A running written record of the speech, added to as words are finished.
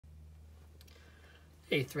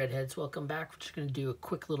Hey Threadheads, welcome back. We're just going to do a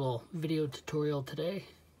quick little video tutorial today.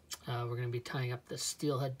 We're going to be tying up the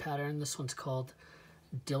Steelhead pattern. This one's called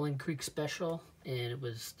Dillon Creek Special, and it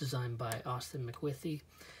was designed by Austin McWithy.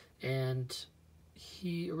 And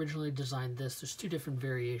he originally designed this. There's two different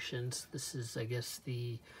variations. This is, I guess,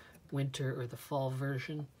 the winter or the fall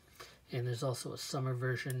version. And there's also a summer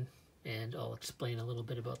version, and I'll explain a little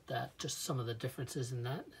bit about that, just some of the differences in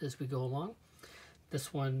that as we go along.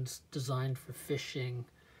 This one's designed for fishing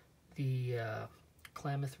the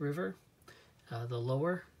Klamath River, the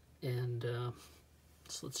lower, and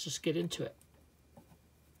so let's just get into it.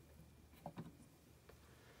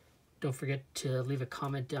 Don't forget to leave a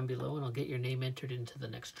comment down below and I'll get your name entered into the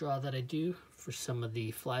next draw that I do for some of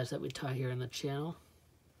the flies that we tie here on the channel.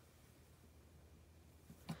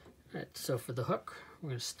 Alright, so for the hook,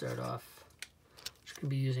 we're going to start off, just going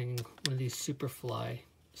to be using one of these Superfly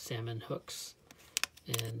salmon hooks.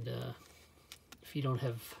 And if you don't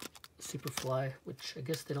have Superfly, which I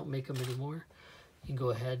guess they don't make them anymore, you can go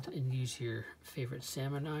ahead and use your favorite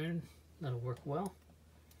salmon iron. That'll work well.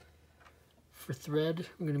 For thread,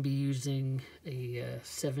 we're going to be using a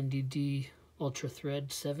 70D Ultra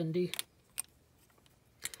Thread 70,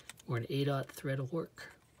 or an 8/0 thread will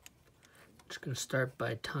work. I'm just going to start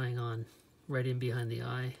by tying on right in behind the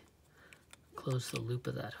eye, close the loop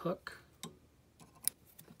of that hook.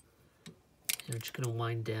 I'm just going to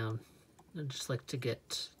wind down. I just like to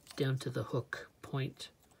get down to the hook point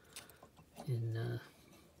in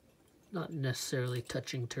not necessarily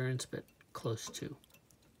touching turns, but close to.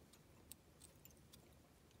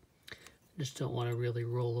 I just don't want to really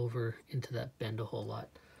roll over into that bend a whole lot.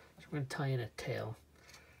 So we're going to tie in a tail.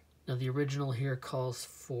 Now the original here calls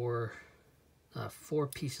for 4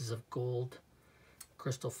 pieces of gold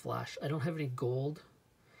Crystal Flash. I don't have any gold.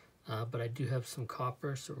 But I do have some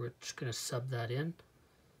copper, so we're just going to sub that in.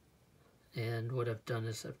 And what I've done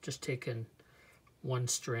is I've just taken one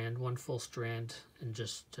full strand, and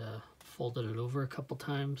just folded it over a couple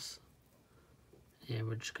times. And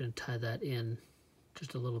we're just going to tie that in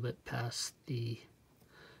just a little bit past the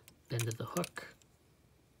bend of the hook.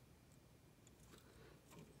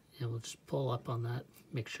 And we'll just pull up on that,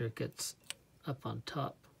 make sure it gets up on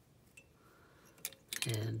top.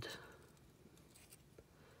 And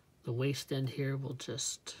the waist end here, we'll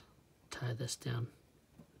just tie this down.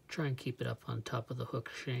 Try and keep it up on top of the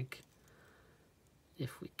hook shank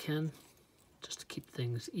if we can, just to keep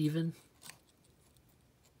things even.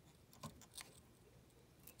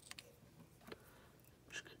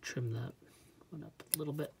 Just going to trim that one up a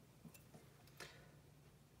little bit.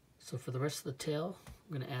 So for the rest of the tail,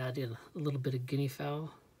 I'm going to add in a little bit of guinea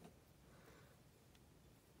fowl.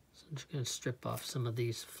 So I'm just going to strip off some of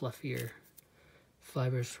these fluffier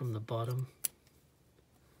fibers from the bottom,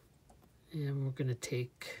 and we're going to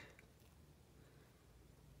take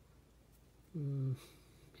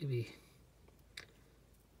maybe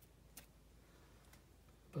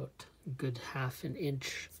about a good ½ an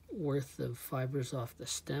inch worth of fibers off the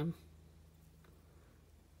stem.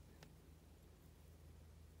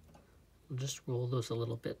 We'll just roll those a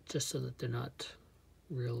little bit just so that they're not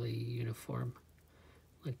really uniform.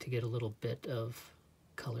 I like to get a little bit of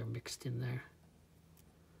color mixed in there.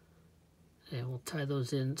 And we'll tie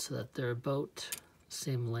those in so that they're about the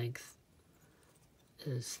same length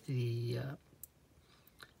as the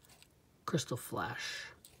Crystal Flash.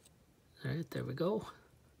 All right, there we go.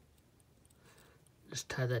 Just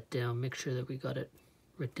tie that down, make sure that we got it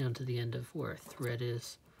right down to the end of where our thread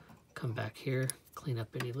is. Come back here, clean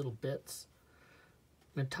up any little bits.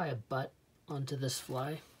 I'm going to tie a butt onto this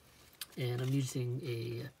fly, and I'm using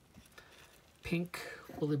a pink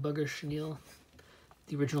woolly bugger chenille.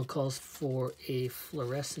 The original calls for a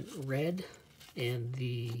fluorescent red, and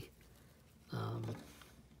the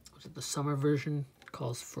the summer version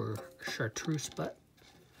calls for a chartreuse butt,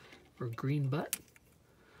 or green butt.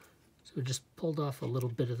 So we just pulled off a little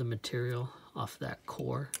bit of the material off that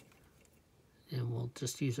core, and we'll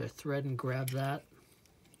just use our thread and grab that.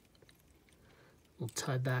 We'll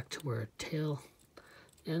tie back to where our tail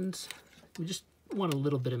ends. We just want a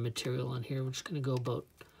little bit of material on here. We're just going to go about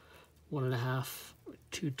 1.5 or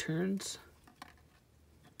 2 turns.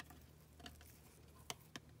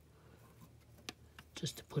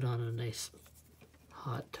 Just to put on a nice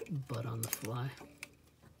hot butt on the fly.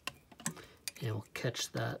 And we'll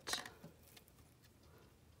catch that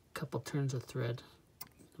couple turns of thread,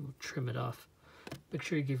 and we'll trim it off. Make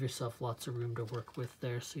sure you give yourself lots of room to work with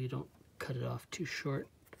there so you don't cut it off too short.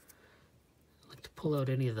 I like to pull out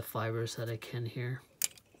any of the fibers that I can here.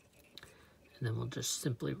 And then we'll just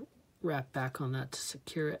simply wrap back on that to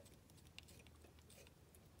secure it.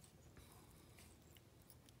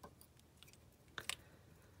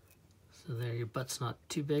 So there, your butt's not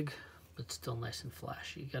too big, but still nice and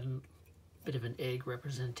flashy. You got a bit of an egg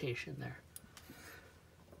representation there.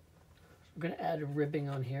 I'm going to add a ribbing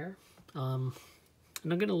on here. And I'm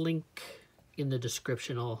going to link in the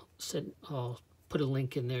description. I'll put a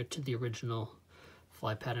link in there to the original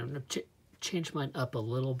fly pattern. I'm going to change mine up a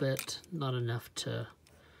little bit, not enough to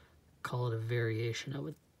call it a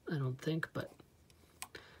variation, I don't think, but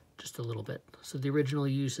just a little bit. So the original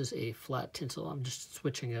uses a flat tinsel. I'm just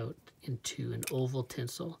switching out into an oval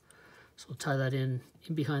tinsel. So we'll tie that in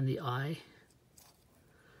behind the eye,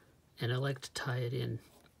 and I like to tie it in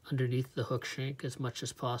underneath the hook shank as much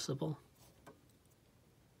as possible.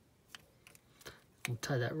 We'll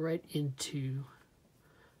tie that right into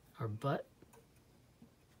our butt.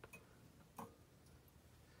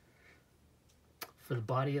 For the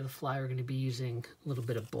body of the fly, we're going to be using a little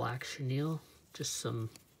bit of black chenille, just some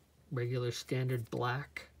regular standard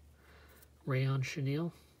black rayon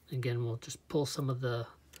chenille. Again, we'll just pull some of the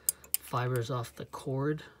fibers off the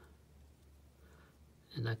cord,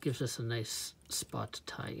 and that gives us a nice spot to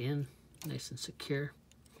tie in, nice and secure.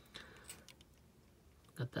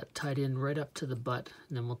 Got that tied in right up to the butt,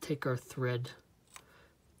 and then we'll take our thread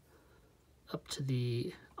up to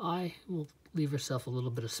the eye. We'll leave ourselves a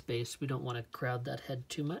little bit of space. We don't want to crowd that head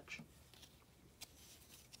too much.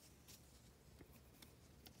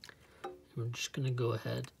 We're just going to go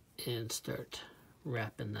ahead and start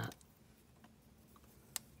wrapping that.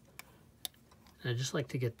 And I just like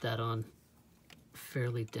to get that on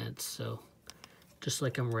fairly dense, so just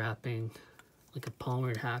like I'm wrapping like a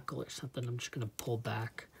palmered hackle or something, I'm just going to pull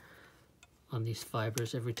back on these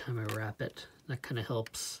fibers every time I wrap it. That kind of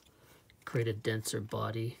helps create a denser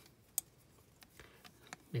body.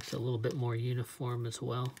 Makes it a little bit more uniform as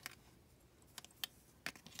well.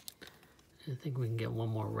 I think we can get one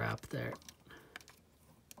more wrap there.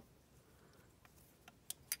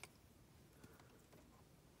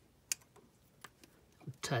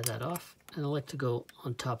 Tie that off, and I like to go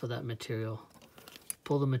on top of that material,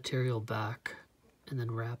 pull the material back, and then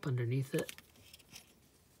wrap underneath it.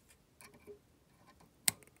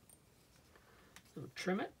 So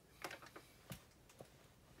trim it.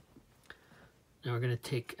 Now we're going to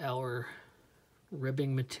take our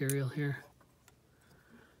ribbing material here.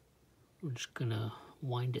 We're just going to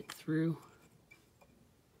wind it through.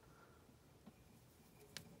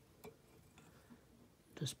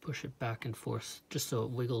 Just push it back and forth just so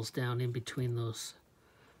it wiggles down in between those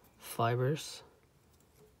fibers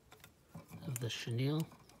of the chenille.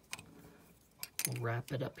 We'll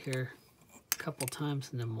wrap it up here a couple times,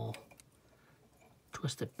 and then we'll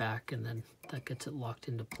twist it back, and then that gets it locked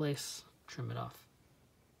into place. Trim it off.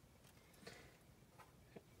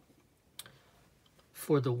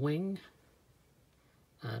 For the wing,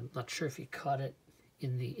 I'm not sure if you caught it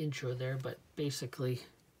in the intro there, but basically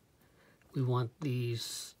we want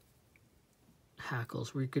these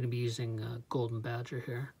hackles. We're going to be using golden badger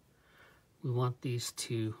here. We want these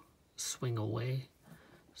to swing away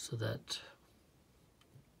so that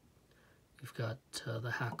you've got the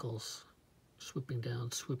hackles swooping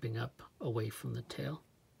down, swooping up away from the tail.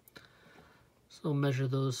 So I'll measure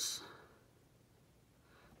those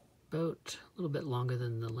about a little bit longer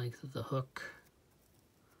than the length of the hook.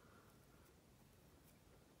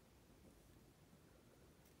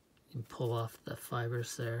 And pull off the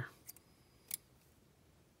fibers there.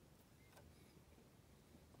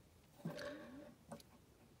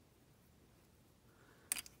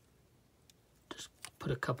 Just put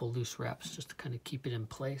a couple loose wraps just to kind of keep it in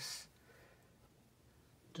place,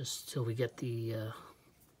 just till we get the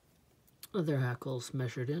other hackles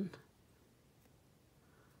measured in.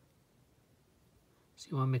 So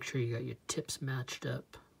you want to make sure you got your tips matched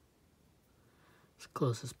up as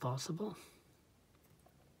close as possible.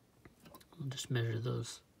 We'll just measure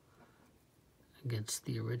those against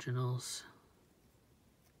the originals.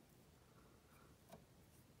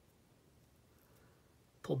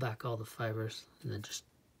 Pull back all the fibers and then just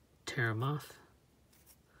tear them off.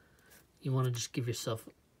 You want to just give yourself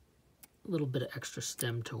a little bit of extra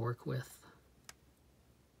stem to work with.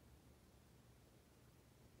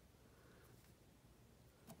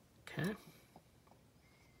 Okay.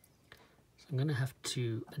 So I'm going to have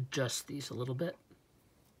to adjust these a little bit.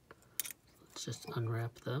 Let's just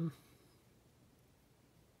unwrap them.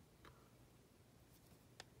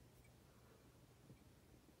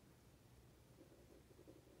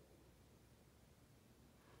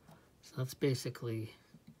 So that's basically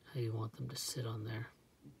how you want them to sit on there.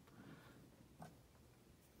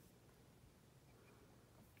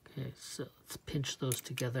 Okay, so let's pinch those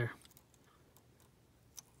together.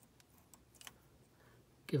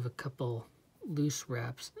 Give a couple loose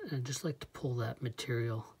wraps, and I just like to pull that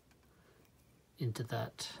material into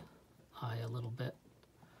that eye a little bit.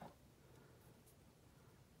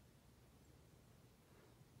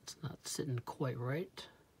 It's not sitting quite right.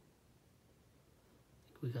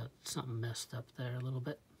 We got something messed up there a little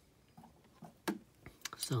bit.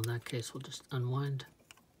 So in that case, we'll just unwind.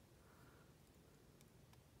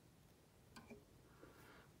 We'll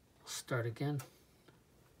start again.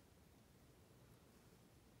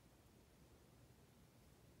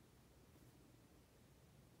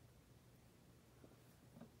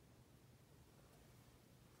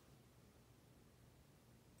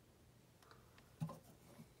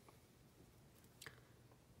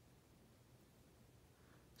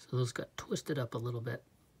 So those got twisted up a little bit.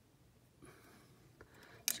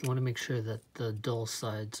 So you want to make sure that the dull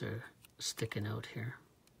sides are sticking out here.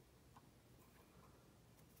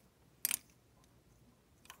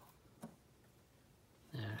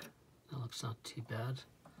 There, that looks not too bad.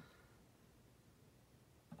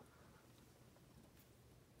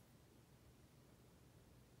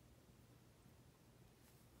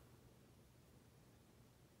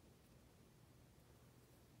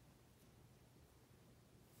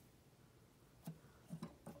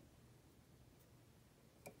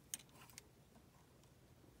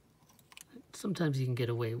 Sometimes you can get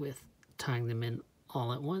away with tying them in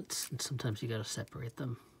all at once, and sometimes you got to separate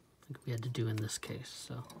them, like we had to do in this case.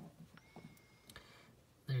 So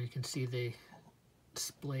there you can see they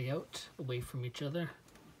splay out away from each other.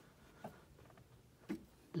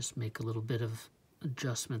 Just make a little bit of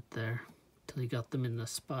adjustment there till you got them in the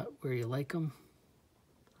spot where you like them.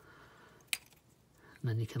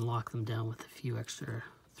 And then you can lock them down with a few extra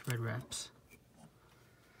thread wraps.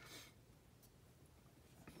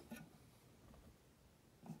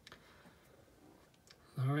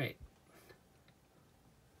 All right,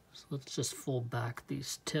 so let's just fold back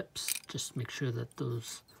these tips. Just make sure that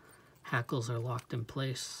those hackles are locked in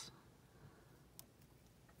place.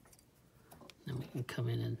 Then we can come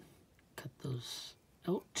in and cut those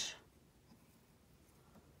out.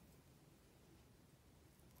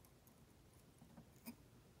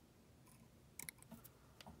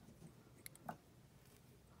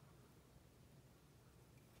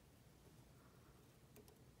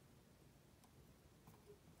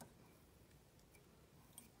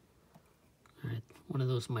 One of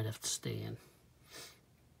those might have to stay in.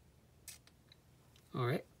 All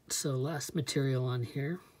right, so last material on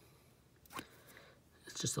here.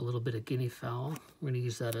 It's just a little bit of guinea fowl. We're going to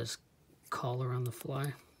use that as collar on the fly.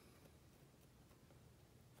 So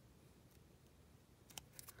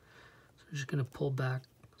we're just going to pull back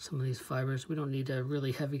some of these fibers. We don't need a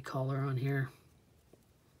really heavy collar on here.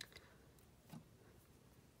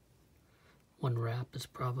 One wrap is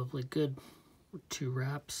probably good. 2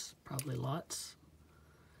 wraps, probably lots.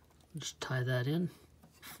 Just tie that in,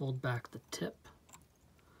 fold back the tip,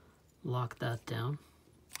 lock that down.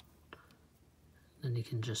 Then you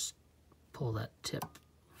can just pull that tip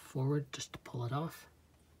forward just to pull it off.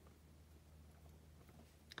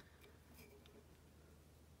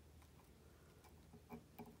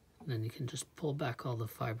 And then you can just pull back all the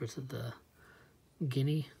fibers of the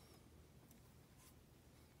guinea.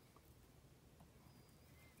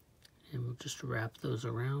 And we'll just wrap those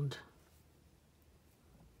around.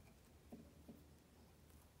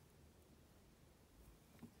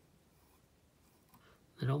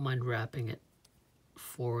 I don't mind wrapping it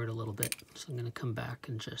forward a little bit, so I'm going to come back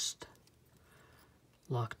and just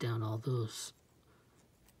lock down all those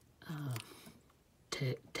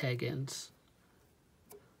tag ends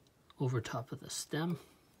over top of the stem.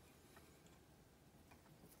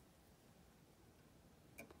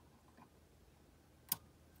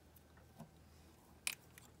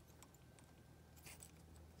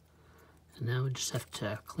 And now we just have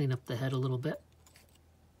to clean up the head a little bit.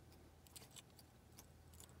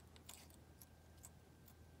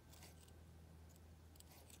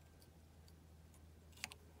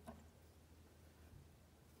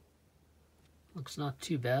 Looks not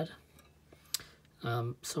too bad.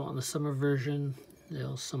 So on the summer version, they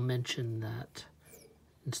also mention that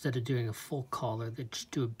instead of doing a full collar, they just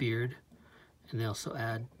do a beard, and they also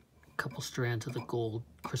add a couple strands of the gold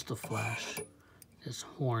Crystal Flash as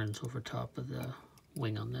horns over top of the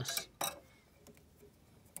wing on this.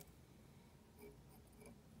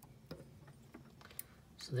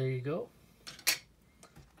 So there you go.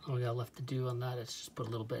 All we got left to do on that is just put a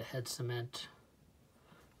little bit of head cement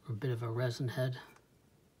or a bit of a resin head.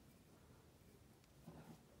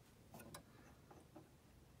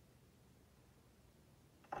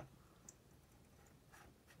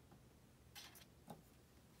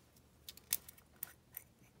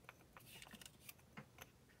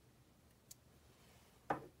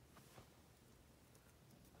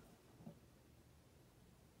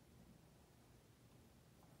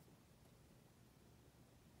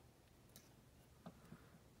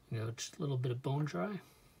 You know, just a little bit of bone dry.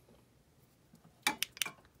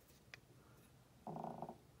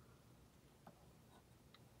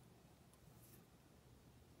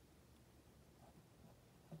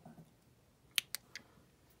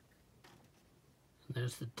 And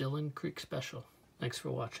there's the Dillon Creek Special. Thanks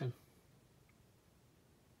for watching.